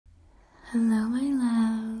Hello, my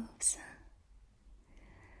loves,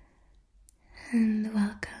 and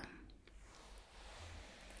welcome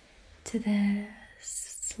to this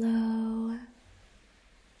slow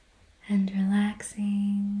and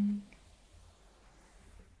relaxing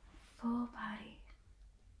full body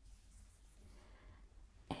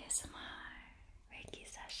ASMR Reiki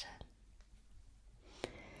session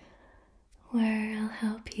where I'll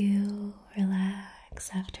help you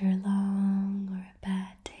relax after a long or a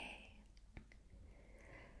bad day,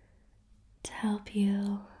 to help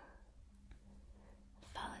you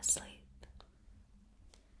fall asleep.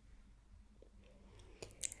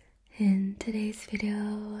 In today's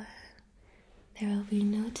video, there will be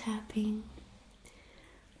no tapping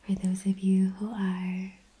for those of you who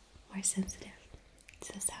are more sensitive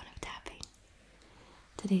to the sound of tapping.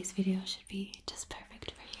 Today's video should be just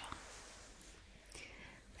perfect for you.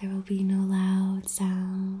 There will be no loud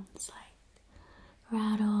sounds like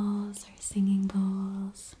rattles or singing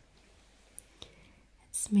bowls.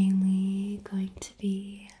 It's mainly going to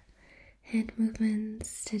be hand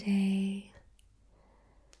movements today,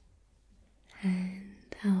 and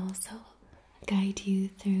I'll also guide you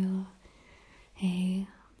through a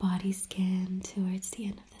body scan towards the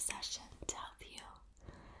end of the session to help you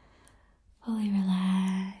fully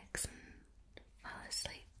relax and fall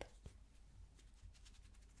asleep.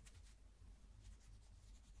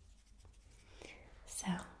 So,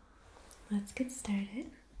 let's get started.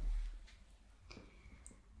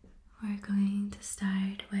 We're going to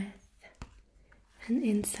start with an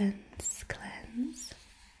incense cleanse.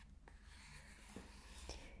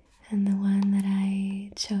 And the one that I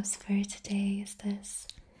chose for today is this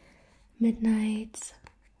Midnight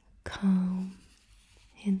Calm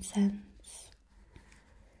Incense,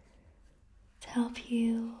 to help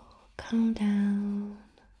you calm down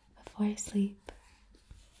before sleep,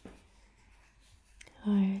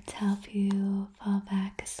 or to help you fall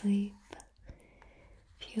back asleep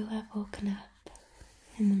if you have woken up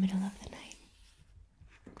in the middle of the night.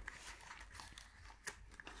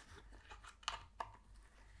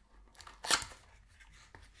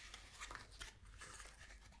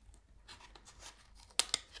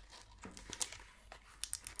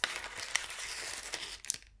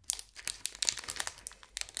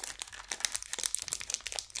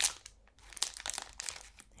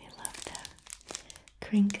 I love the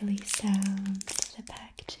crinkly sounds of the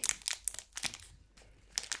packaging.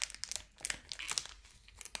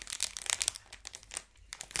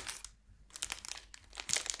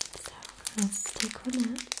 Let's take one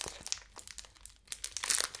out,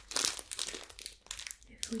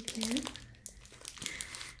 if we can.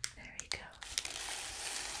 There we go.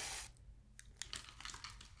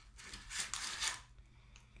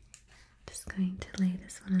 Just going to lay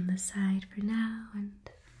this one on the side for now and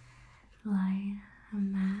lie a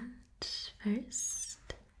mat first.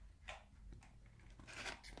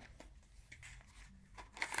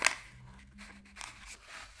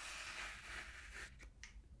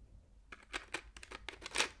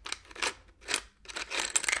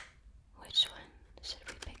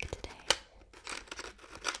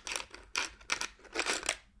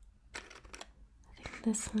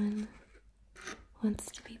 This one wants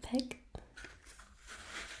to be picked.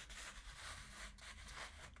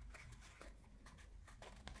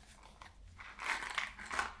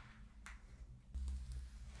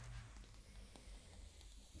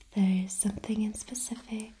 There's something in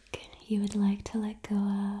specific you would like to let go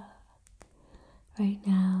of right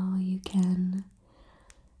now, you can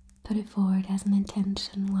put it forward as an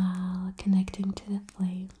intention while connecting to the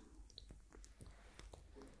flame.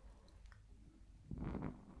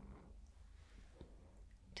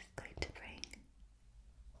 Just going to bring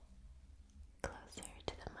closer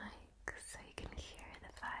to the mic so you can hear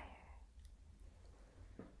the fire.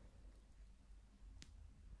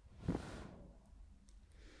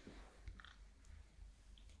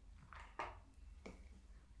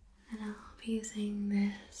 And I'll be using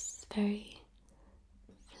this very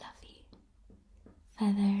fluffy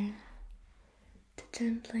feather to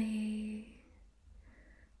gently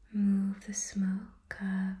move the smoke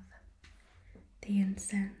of the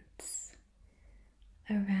incense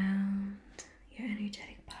around your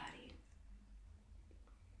energetic body.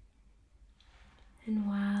 And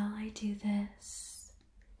while I do this,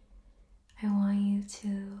 I want you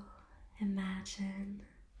to imagine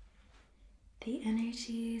the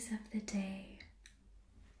energies of the day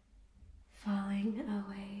falling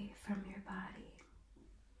away from your body,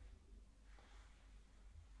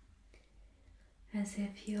 as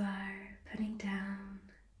if you are putting down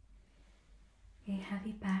a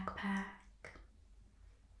heavy backpack.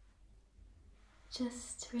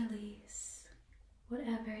 Just release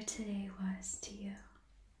whatever today was to you.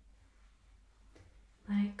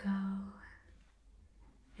 Let it go.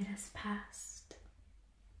 It has passed,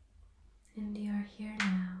 and you are here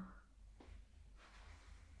now.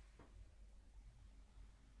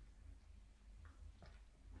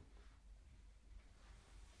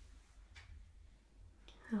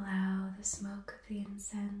 Allow the smoke of the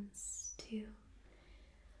incense to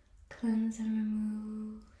cleanse and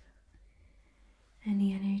remove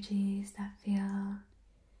any energies that feel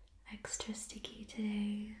extra sticky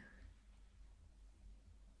today.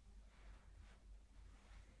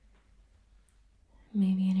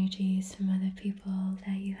 Maybe energies from other people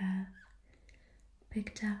that you have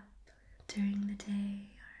picked up during the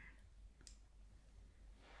day,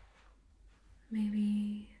 or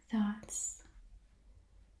maybe thoughts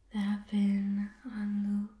that have been on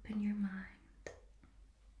loop in your mind.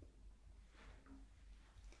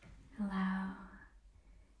 Allow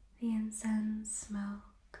the incense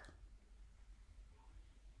smoke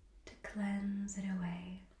to cleanse it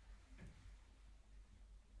away.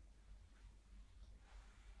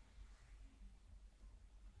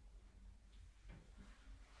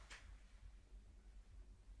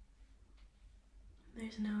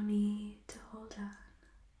 There's no need to hold on.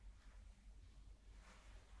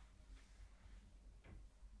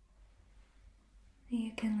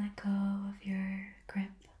 You can let go of your grip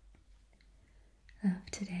of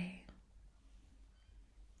today.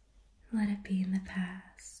 Let it be in the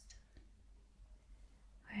past,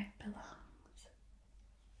 where it belongs.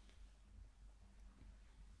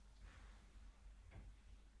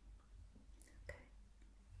 Okay.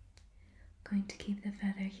 I'm going to keep the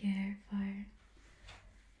feather here for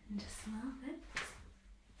just a little bit.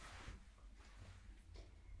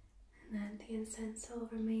 And then the incense will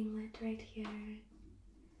remain lit right here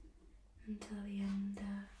until the end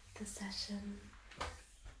of the session.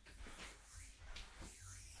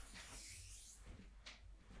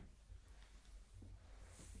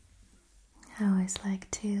 I always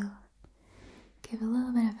like to give a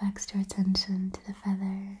little bit of extra attention to the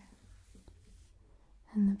feather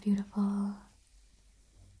and the beautiful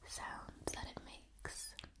sounds that it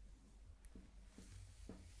makes.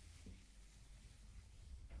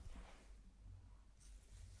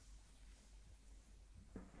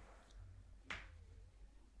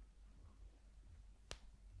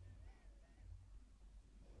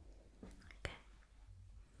 Okay.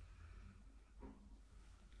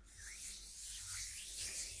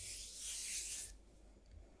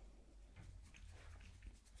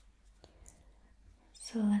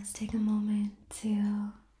 So let's take a moment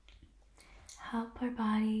to help our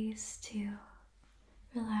bodies to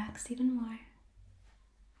relax even more.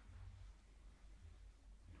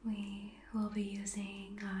 We will be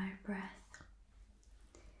using our breath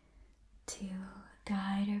to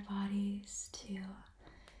guide our bodies to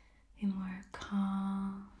a more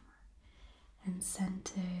calm and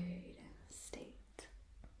centered state.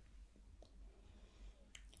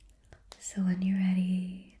 So when you're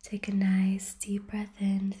ready, take a nice deep breath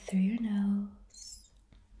in through your nose.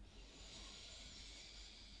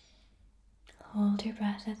 Hold your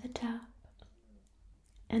breath at the top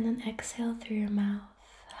and then exhale through your mouth.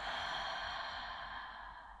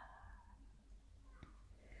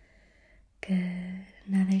 Good.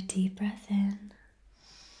 Another deep breath in.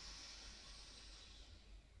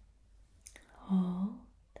 Hold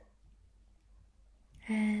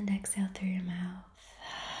and exhale through your mouth.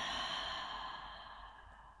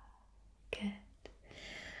 Good.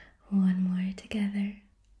 One more together.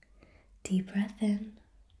 Deep breath in.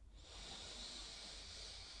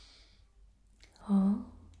 Hold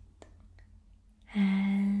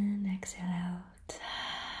and exhale out.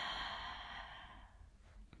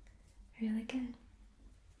 Really good.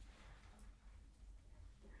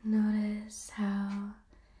 Notice how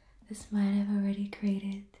this might have already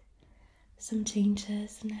created some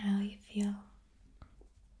changes in how you feel.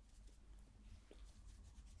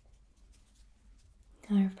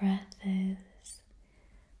 Our breath is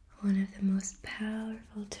one of the most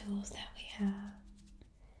powerful tools that we have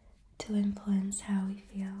to influence how we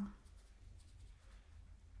feel.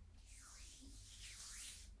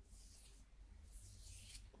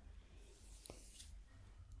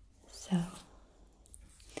 So,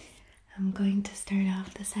 I'm going to start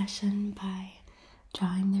off the session by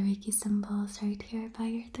drawing the Reiki symbols right here by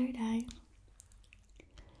your third eye.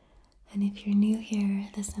 And if you're new here,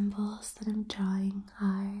 the symbols that I'm drawing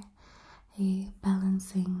are a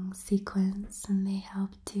balancing sequence, and they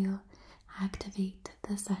help to activate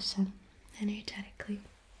the session energetically.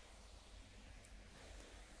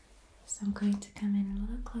 So I'm going to come in a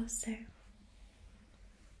little closer.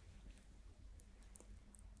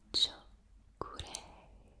 Chokure.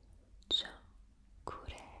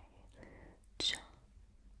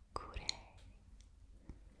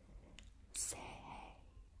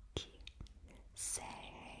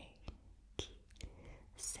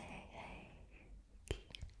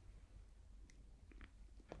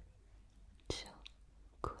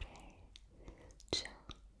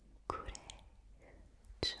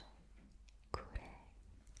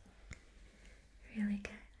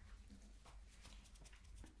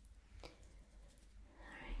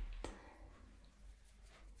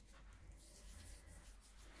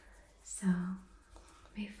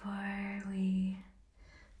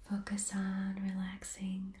 focus on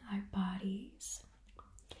relaxing our bodies,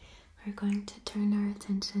 we're going to turn our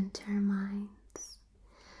attention to our minds,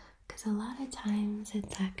 because a lot of times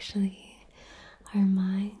it's actually our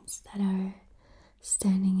minds that are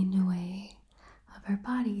standing in the way of our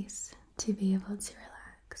bodies to be able to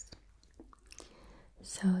relax.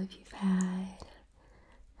 So if you've had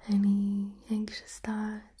any anxious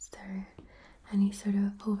thoughts or any sort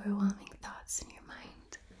of overwhelming thoughts in your mind,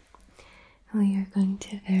 we are going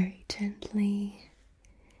to very gently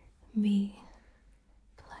be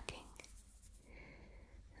plucking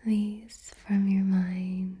these from your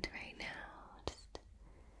mind right now, just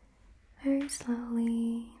very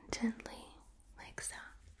slowly and gently, like so.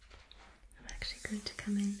 I'm actually going to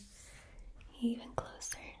come in even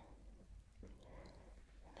closer.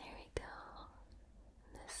 There we go.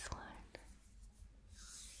 This one.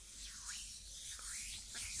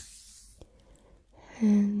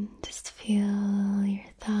 And just feel your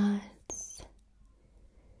thoughts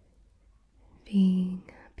being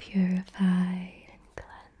purified and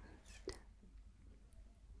cleansed.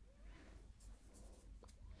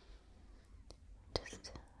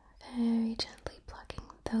 Just very gently plucking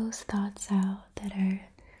those thoughts out that are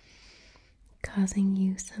causing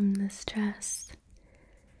you some distress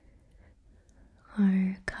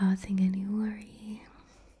or causing any worry.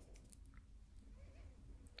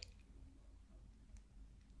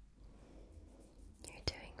 You're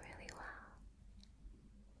doing really well.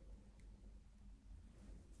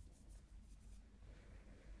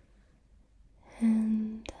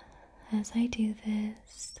 And as I do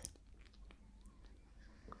this,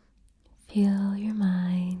 feel your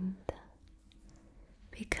mind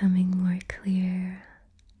becoming more clear.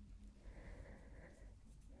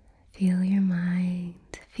 Feel your mind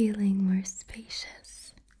feeling more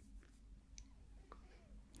spacious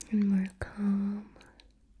and more calm,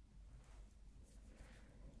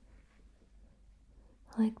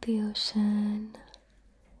 like the ocean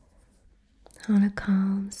on a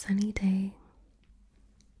calm, sunny day.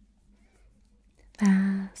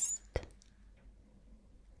 Vast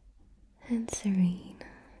and serene.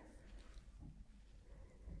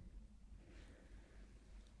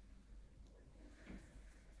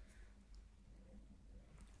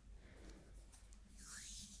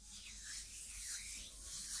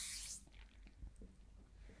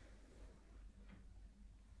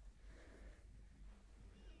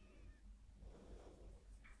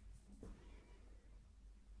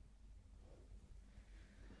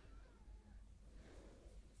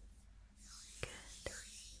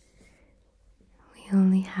 We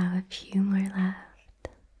only have a few more left,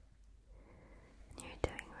 and you're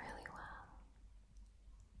doing really well.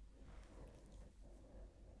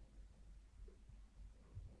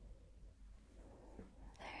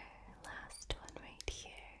 There, last one right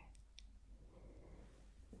here.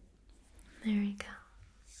 There we go.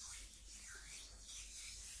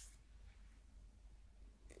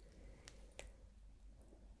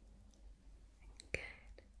 Good.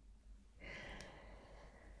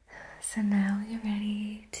 So now we're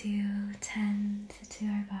ready to tend to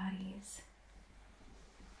our bodies.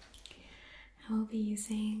 I will be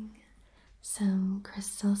using some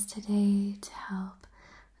crystals today to help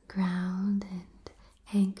ground and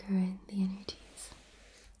anchor in the energies.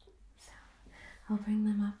 So I'll bring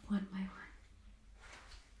them up one by one.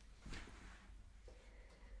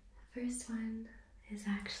 The first one is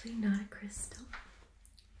actually not a crystal.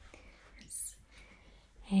 It's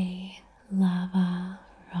a lava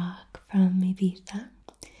rock from Ibiza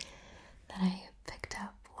that I picked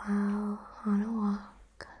up while on a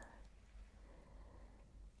walk.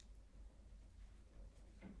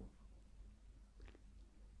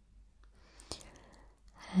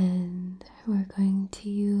 And we're going to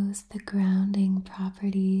use the grounding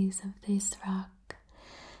properties of this rock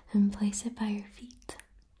and place it by your feet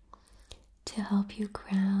to help you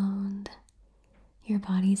ground your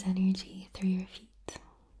body's energy through your feet.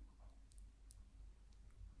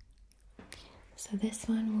 So this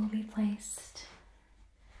one will be placed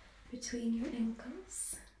between your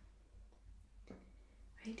ankles,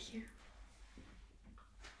 right here.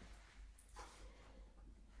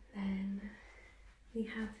 Then we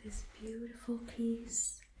have this beautiful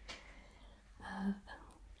piece of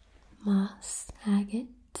moss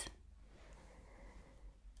agate.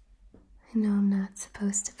 I know I'm not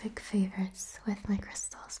supposed to pick favorites with my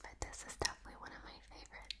crystals, but this is definitely one of my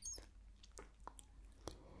favorites.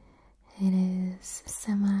 It is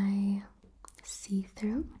semi-see-through,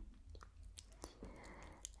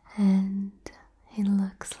 and it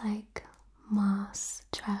looks like moss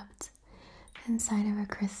trapped inside of a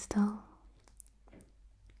crystal.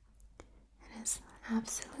 It is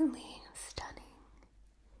absolutely stunning.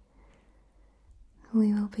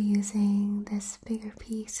 we will be using this bigger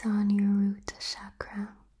piece on your root chakra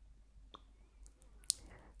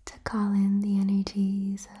to call in the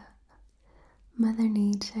energies of Mother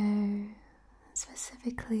Nature,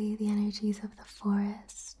 specifically the energies of the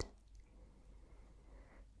forest,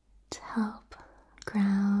 to help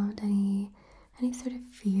ground any sort of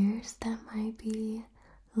fears that might be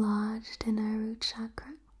lodged in our root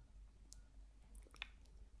chakra.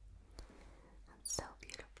 That's so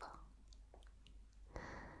beautiful.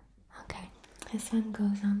 Okay, this one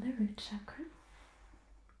goes on the root chakra.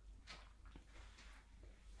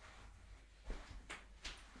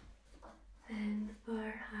 Then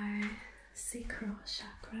for our sacral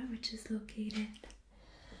chakra, which is located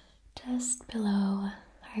just below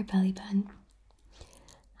our belly button,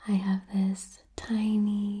 I have this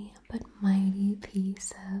tiny but mighty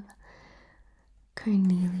piece of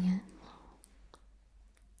carnelian.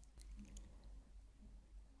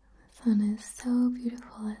 This one is so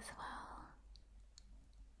beautiful as well.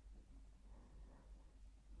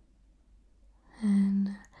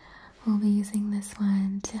 And we'll be using this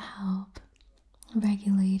one to help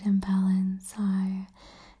regulate and balance our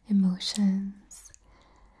emotions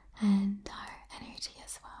and our energy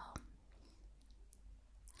as well.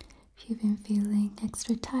 If you've been feeling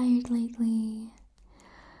extra tired lately,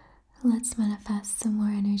 let's manifest some more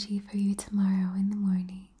energy for you tomorrow in the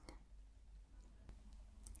morning.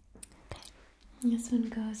 Okay, this one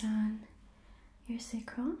goes on your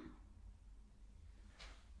sacral.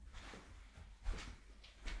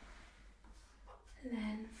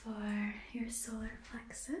 Then for your solar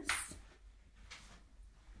plexus,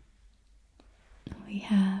 we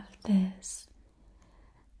have this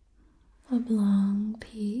oblong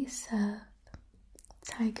piece of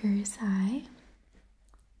tiger's eye.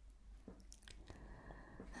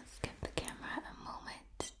 Let's give the camera a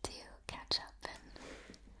moment to catch up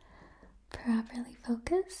and properly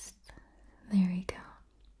focus. There we go.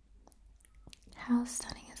 How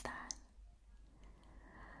stunning is that?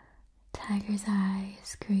 Tiger's eye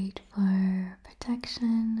is great for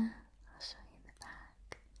protection. I'll show you the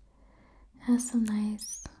back. It has some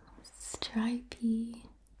nice stripy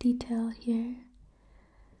detail here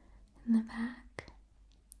in the back.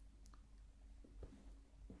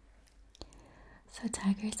 So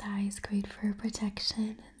tiger's eye is great for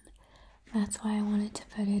protection, and that's why I wanted to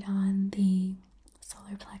put it on the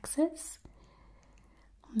solar plexus,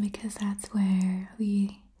 because that's where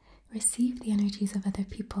we receive the energies of other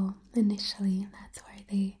people initially, and that's where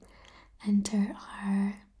they enter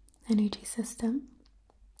our energy system.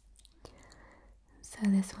 So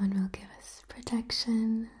this one will give us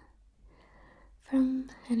protection from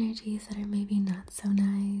energies that are maybe not so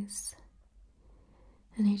nice,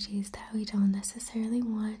 energies that we don't necessarily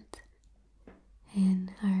want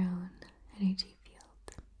in our own energy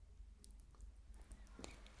field.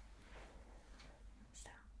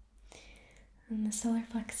 And the solar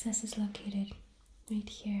plexus is located right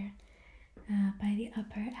here by the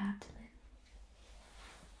upper abdomen.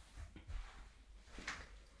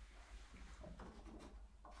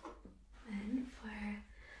 Then for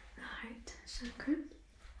the heart chakra,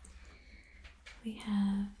 we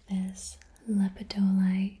have this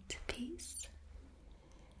lepidolite piece,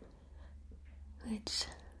 which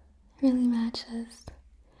really matches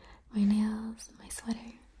my nails, my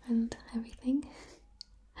sweater, and everything.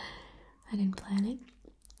 I didn't plan it.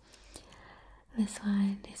 This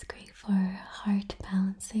one is great for heart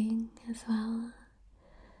balancing as well,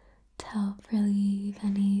 to help relieve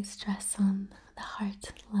any stress on the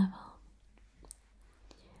heart level.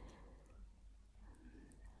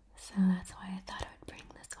 So that's why I thought I would bring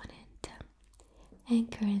this one in to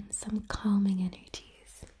anchor in some calming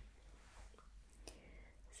energies.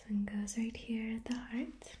 This one goes right here at the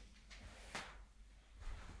heart.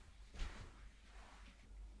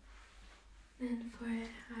 And for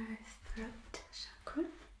our throat chakra,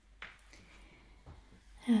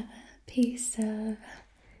 I have a piece of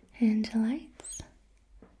angelites.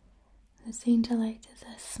 This angelite is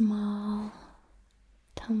a small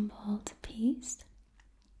tumbled piece,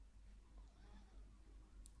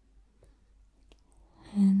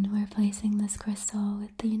 and we're placing this crystal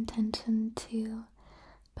with the intention to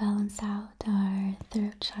balance out our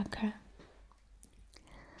throat chakra,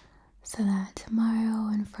 so that tomorrow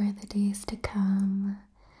and for the days to come,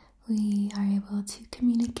 we are able to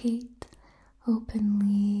communicate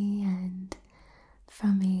openly and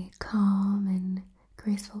from a calm and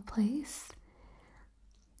graceful place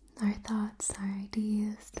our thoughts, our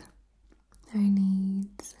ideas, our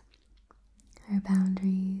needs, our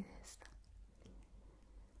boundaries.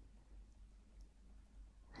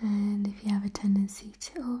 And if you have a tendency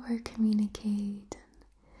to over communicate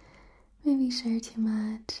and maybe share too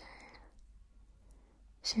much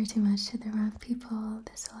or share too much to the wrong people,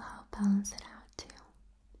 this will help balance it out too.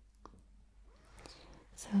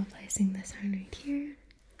 So placing this on right here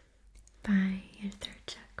by your third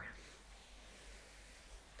chakra.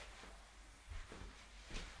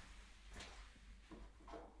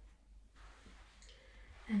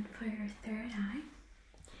 And for your third eye,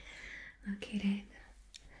 located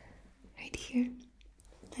right here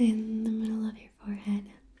in the middle of your forehead,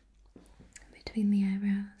 between the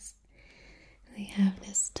eyebrows, we have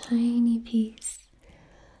this tiny piece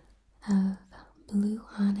of blue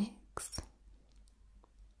onyx.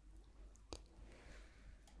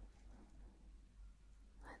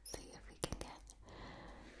 Let's see if we can get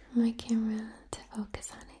my camera to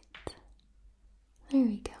focus on it. There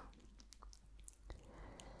we go.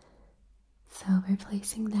 So we're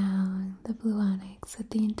placing down the blue onyx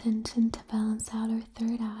with the intention to balance out our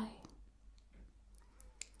third eye,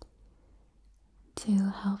 to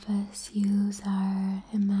help us use our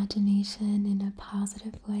imagination in a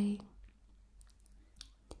positive way,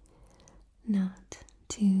 not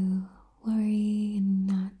to worry and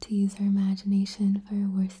not to use our imagination for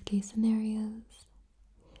worst case scenarios,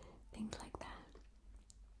 things like that.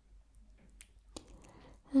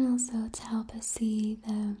 And also to help us see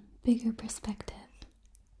the bigger perspective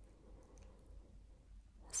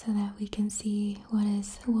so that we can see what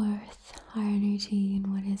is worth our energy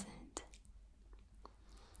and what isn't.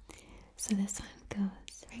 So this one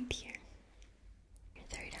goes right here, your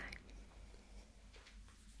third eye.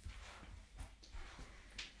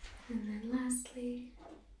 And then lastly,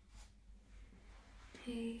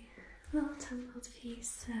 a little tumbled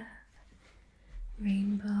piece of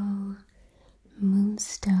rainbow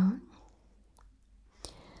moonstone.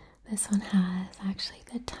 This one has actually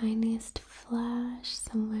the tiniest flash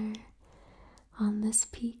somewhere on this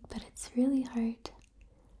peak, but it's really hard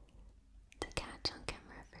to catch on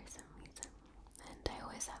camera for some reason, and I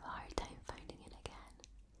always have a hard time finding it again.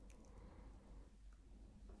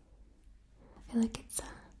 I feel like it's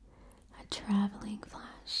a traveling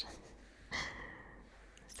flash.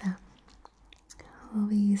 So we'll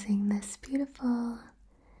be using this beautiful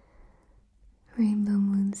rainbow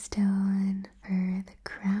moonstone for the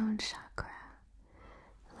crown chakra,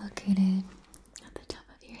 located at the top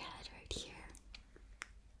of your head right here,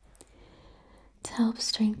 to help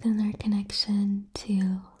strengthen our connection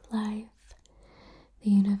to life, the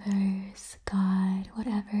universe, God,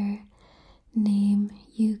 whatever name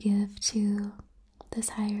you give to this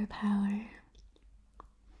higher power,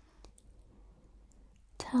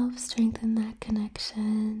 to help strengthen that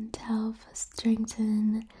connection, to help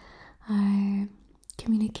strengthen our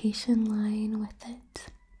communication line with it,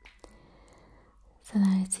 so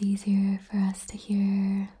that it's easier for us to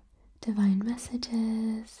hear divine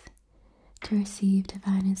messages, to receive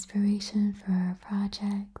divine inspiration for our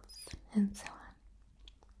projects, and so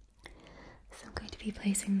on. So I'm going to be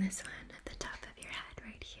placing this one at the top of your head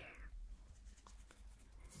right here.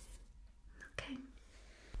 Okay.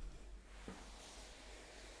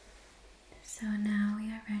 So now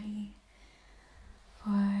we are ready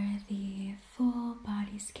for the full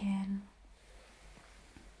body scan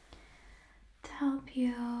to help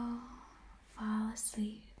you fall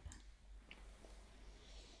asleep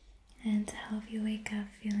and to help you wake up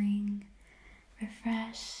feeling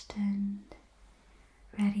refreshed and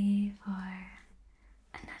ready for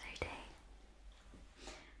another day.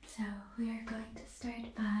 So we are going to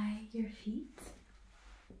start by your feet,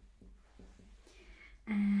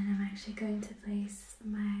 and I'm actually going to place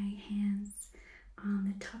my hands on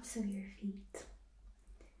the tops of your feet.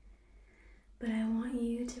 But I want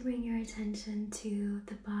you to bring your attention to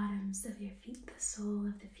the bottoms of your feet, the sole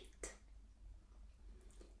of the feet.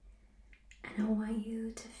 And I want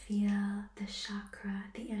you to feel the chakra,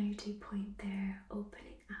 the energy point there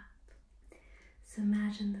opening up. So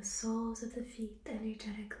imagine the soles of the feet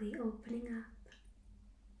energetically opening up.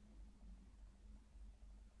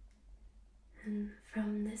 And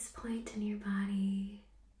from this point in your body,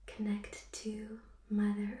 connect to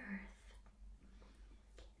Mother Earth.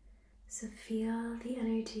 So feel the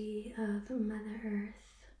energy of Mother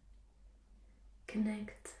Earth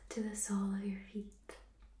connect to the sole of your feet.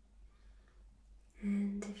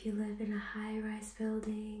 And if you live in a high-rise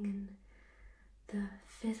building and the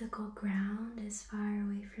physical ground is far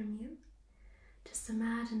away from you, just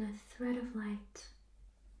imagine a thread of light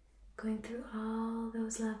going through all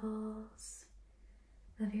those levels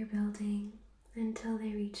of your building until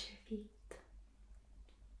they reach your feet.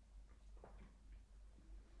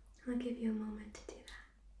 I'll give you a moment to do that.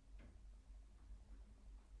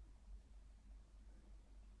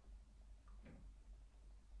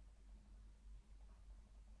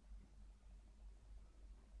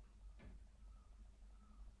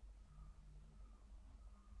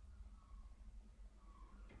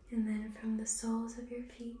 from the soles of your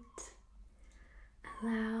feet.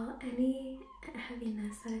 Allow any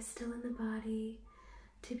heaviness that is still in the body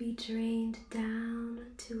to be drained down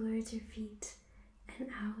towards your feet and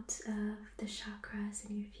out of the chakras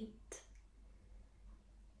in your feet.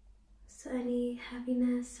 So any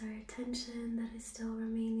heaviness or tension that is still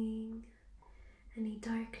remaining, any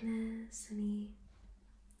darkness, any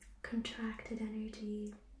contracted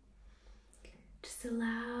energy, just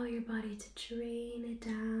allow your body to drain it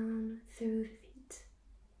down through the feet,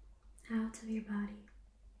 out of your body.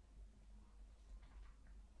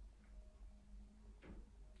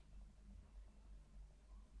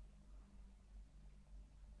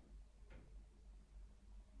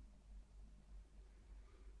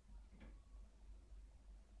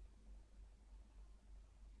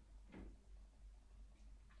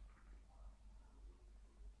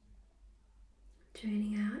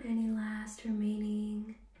 Draining out any last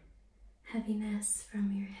remaining heaviness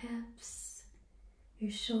from your hips,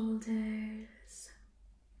 your shoulders,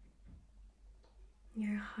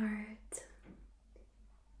 your heart.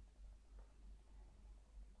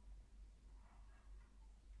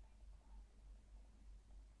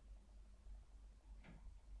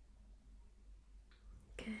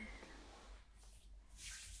 Good.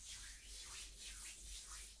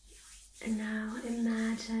 And now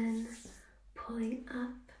imagine pulling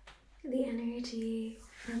up the energy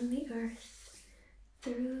from the earth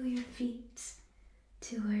through your feet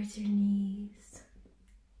towards your knees.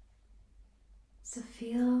 So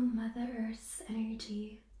feel Mother Earth's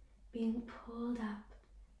energy being pulled up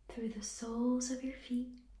through the soles of your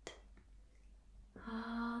feet,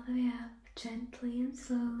 all the way up gently and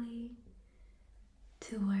slowly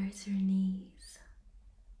towards your knees.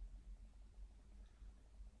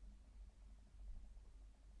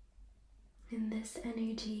 And this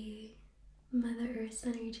energy, Mother Earth's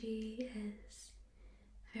energy, is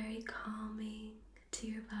very calming to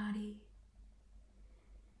your body.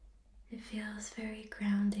 It feels very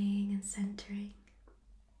grounding and centering.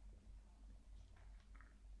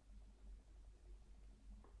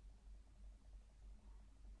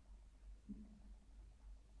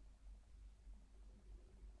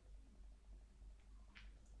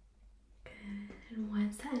 Good. And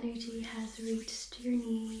once the energy has reached your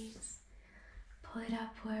knees, pull it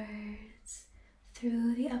upwards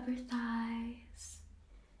through the upper thighs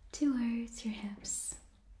towards your hips.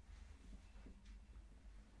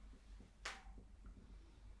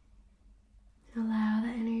 Allow the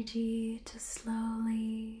energy to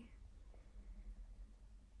slowly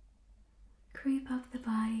creep up the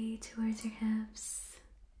body towards your hips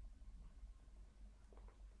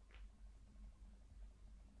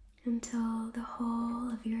until the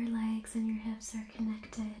whole of your legs and your hips are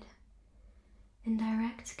connected in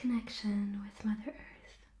direct connection with Mother Earth.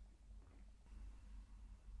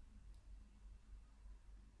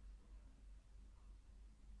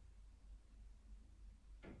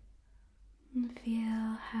 And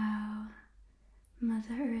feel how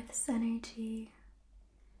Mother Earth's energy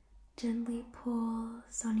gently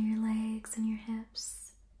pulls on your legs and your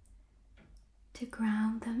hips to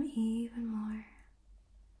ground them even more.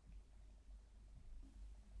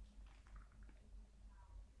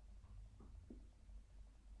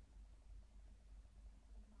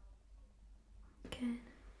 Good.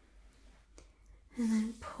 And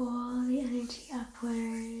then pull the energy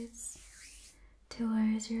upwards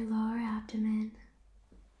towards your lower abdomen.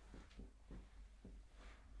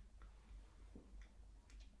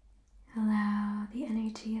 Allow the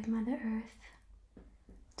energy of Mother Earth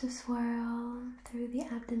to swirl through the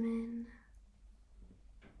abdomen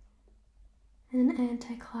in an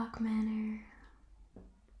anti-clock manner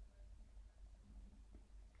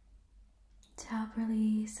to help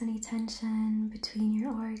release any tension between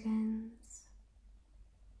your organs,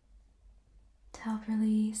 to help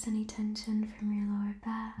release any tension from your lower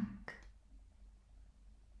back.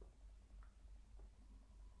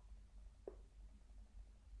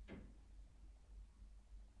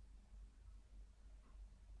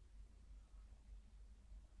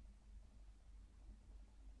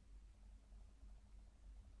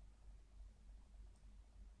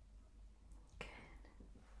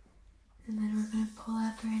 And then we're going to pull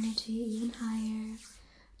up our energy even higher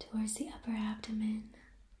towards the upper abdomen.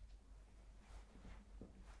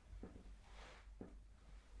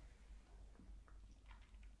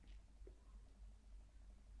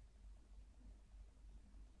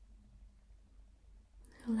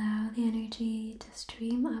 Allow the energy to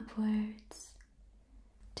stream upwards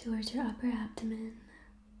towards your upper abdomen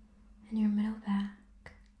and your middle back.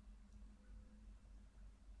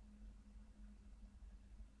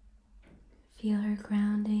 Feel her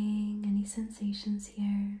grounding any sensations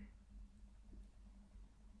here.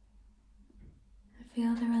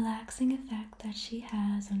 feel the relaxing effect that she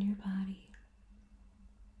has on your body.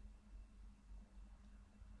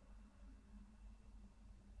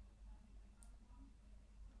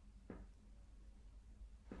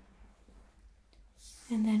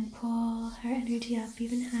 And then pull her energy up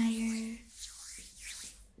even higher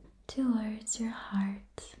towards your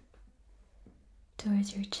heart,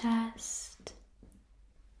 towards your chest,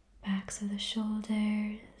 backs of the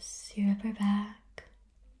shoulders, your upper back.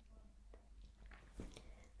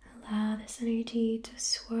 Allow this energy to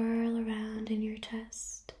swirl around in your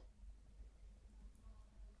chest,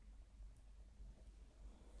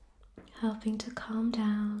 helping to calm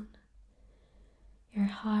down your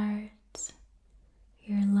heart,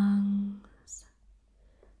 your lungs,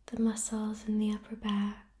 the muscles in the upper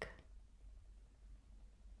back,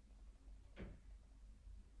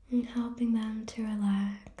 and helping them to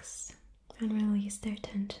relax and release their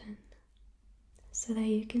tension so that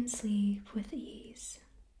you can sleep with ease.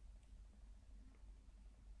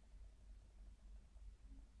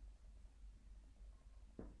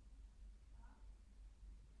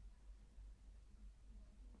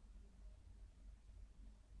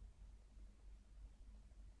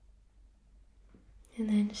 And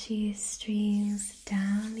then she streams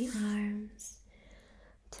down the arms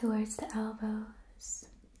towards the elbows,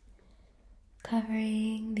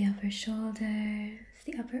 covering the upper shoulders,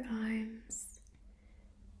 the upper arms,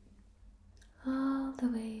 all the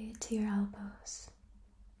way to your elbows.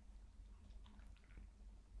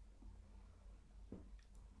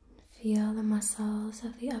 Feel the muscles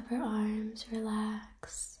of the upper arms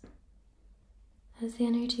relax as the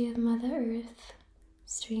energy of Mother Earth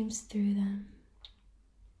streams through them.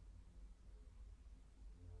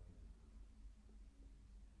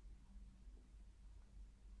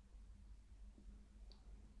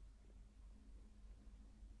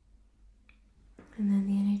 And then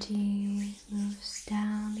the energy moves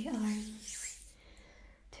down the arms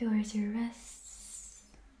towards your wrists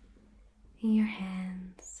and your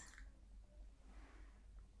hands.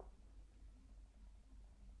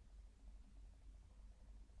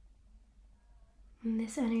 And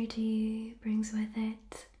this energy brings with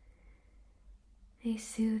it a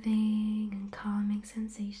soothing and calming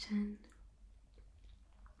sensation.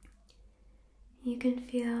 You can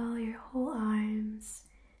feel your whole arms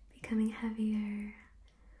becoming heavier,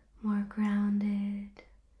 more grounded,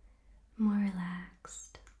 more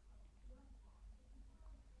relaxed.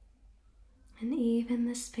 And even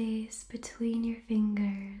the space between your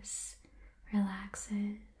fingers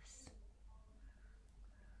relaxes.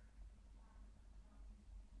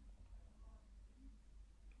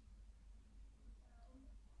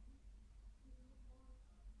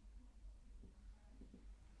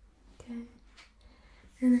 Okay.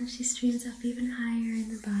 And then she streams up even higher in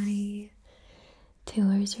the body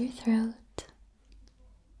towards your throat,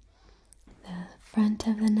 the front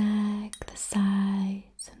of the neck, the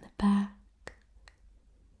sides, and the back,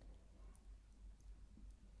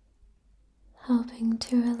 helping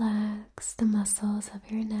to relax the muscles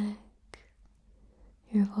of your neck,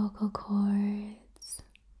 your vocal cords.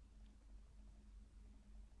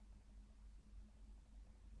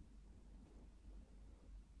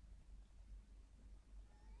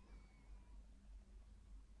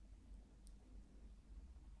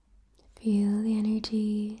 Feel the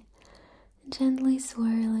energy gently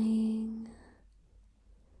swirling,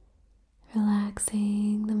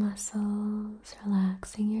 relaxing the muscles,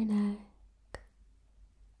 relaxing your neck.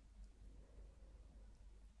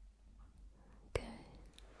 Good.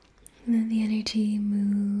 And then the energy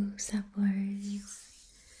moves upwards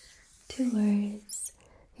towards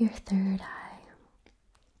your third eye.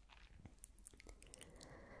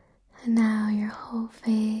 And now your whole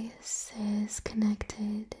face is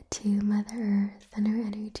connected to Mother Earth and her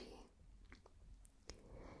energy.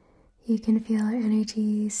 You can feel her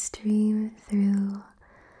energy stream through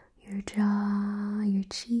your jaw, your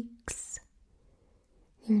cheeks,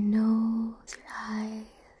 your nose, your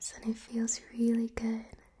eyes, and it feels really good.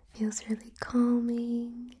 It feels really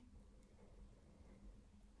calming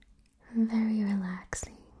and very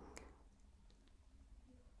relaxing.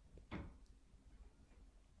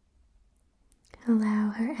 Allow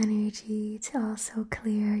her energy to also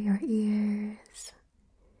clear your ears,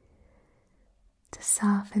 to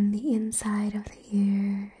soften the inside of the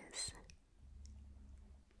ears.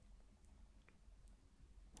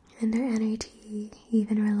 And her energy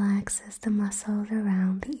even relaxes the muscles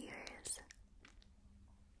around the ears.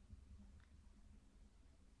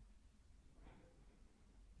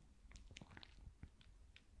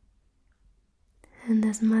 And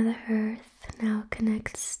as Mother Earth now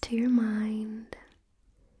connects to your mind,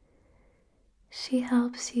 she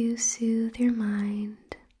helps you soothe your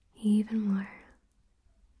mind even more.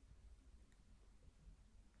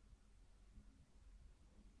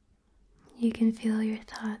 You can feel your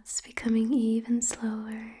thoughts becoming even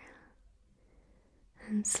slower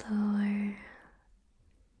and slower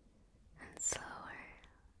and slower.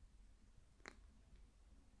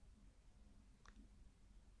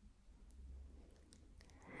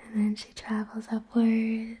 And then she travels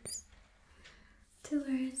upwards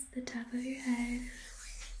towards the top of your head,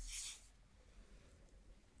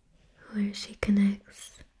 where she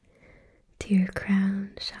connects to your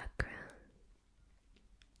crown chakra,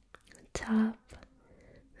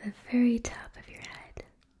 the very top of your head.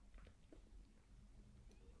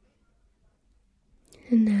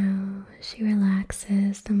 And now she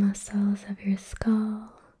relaxes the muscles of your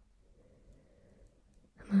skull,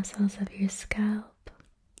 the muscles of your scalp,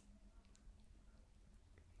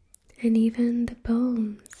 and even the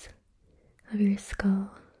bones of your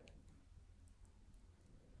skull.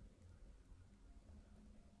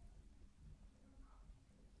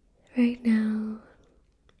 Right now,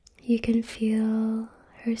 you can feel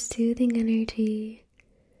her soothing energy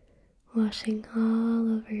washing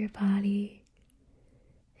all over your body,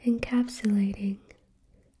 encapsulating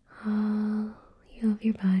all of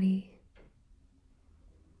your body.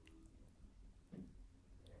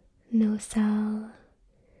 No cell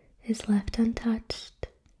is left untouched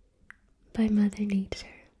by Mother Nature.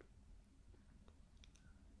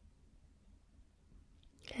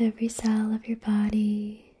 Every cell of your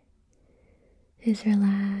body is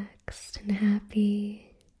relaxed and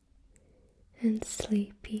happy and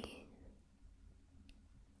sleepy.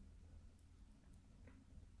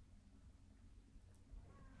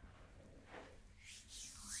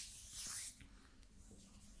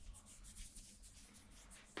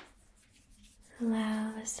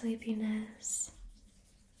 Allow the sleepiness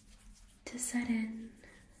to set in.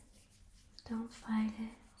 Don't fight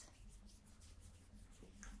it.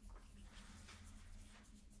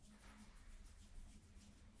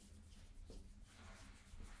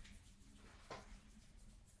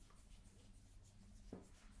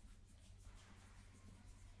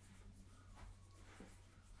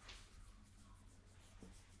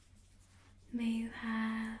 May you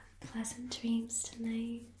have pleasant dreams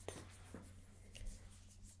tonight.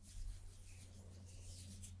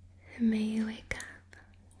 And may you wake up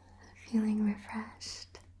feeling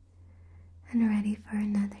refreshed and ready for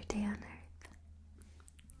another day on earth.